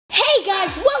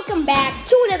guys, welcome back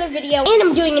to another video, and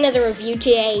I'm doing another review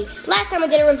today. Last time I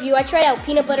did a review, I tried out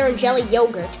peanut butter and jelly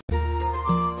yogurt.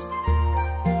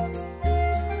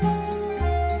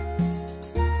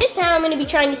 This time I'm going to be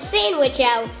trying a sandwich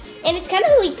out, and it's kind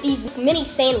of like these mini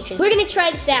sandwiches. We're going to try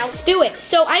this out. Let's do it.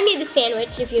 So I made the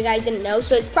sandwich, if you guys didn't know,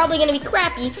 so it's probably going to be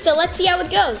crappy. So let's see how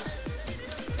it goes.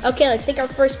 Okay, let's take our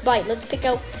first bite. Let's pick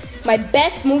out my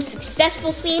best, most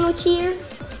successful sandwich here.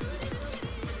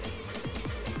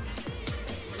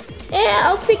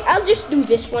 Yeah, I'll just do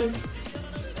this one.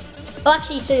 Oh,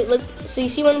 actually, so you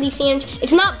see one of these sandwiches?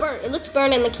 It's not burnt. It looks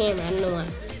burnt in the camera. I don't know why.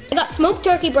 I got smoked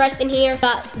turkey breast in here.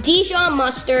 Got Dijon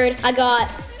mustard. I got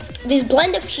this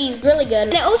blend of cheese, really good.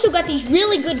 And I also got these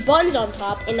really good buns on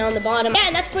top and on the bottom. Yeah,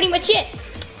 and that's pretty much it.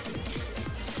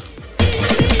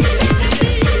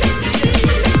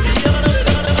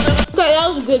 Okay, that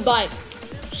was a good bite.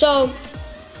 So,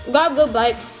 got a good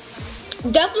bite.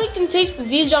 Definitely can taste the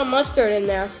Dijon mustard in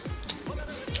there.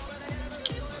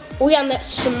 Oh yeah, and that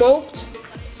smoked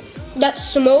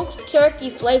turkey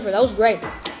flavor. That was great.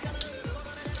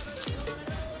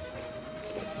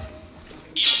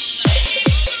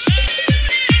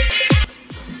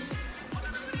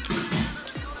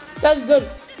 That's good.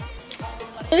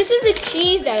 This is the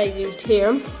cheese that I used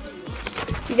here.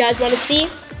 You guys want to see?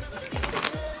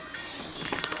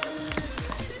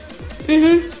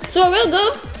 So real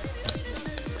good.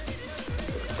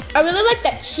 I really like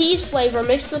that cheese flavor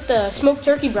mixed with the smoked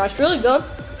turkey breast. Really good.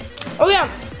 Oh yeah.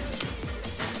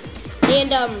 And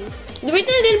the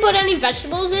reason I didn't put any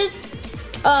vegetables is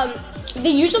they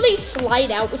usually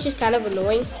slide out, which is kind of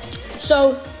annoying.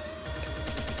 So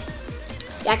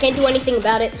I can't do anything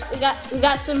about it. We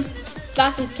got some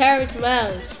carrots and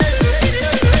melons.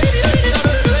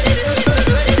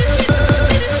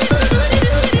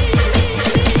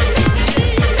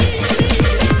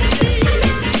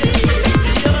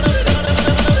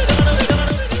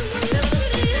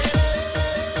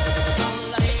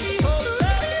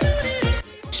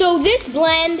 So this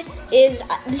blend is,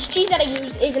 this cheese that I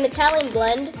used is an Italian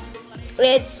blend.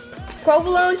 It's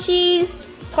provolone cheese,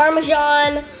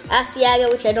 Parmesan,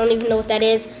 Asiago, which I don't even know what that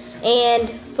is, and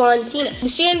Fontina. The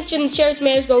sandwich and the cherry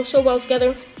tomatoes go so well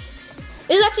together.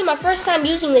 This is actually my first time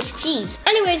using this cheese.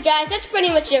 Anyways guys, that's pretty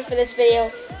much it for this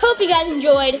video. Hope you guys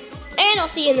enjoyed, and I'll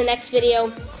see you in the next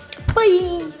video.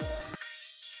 Bye!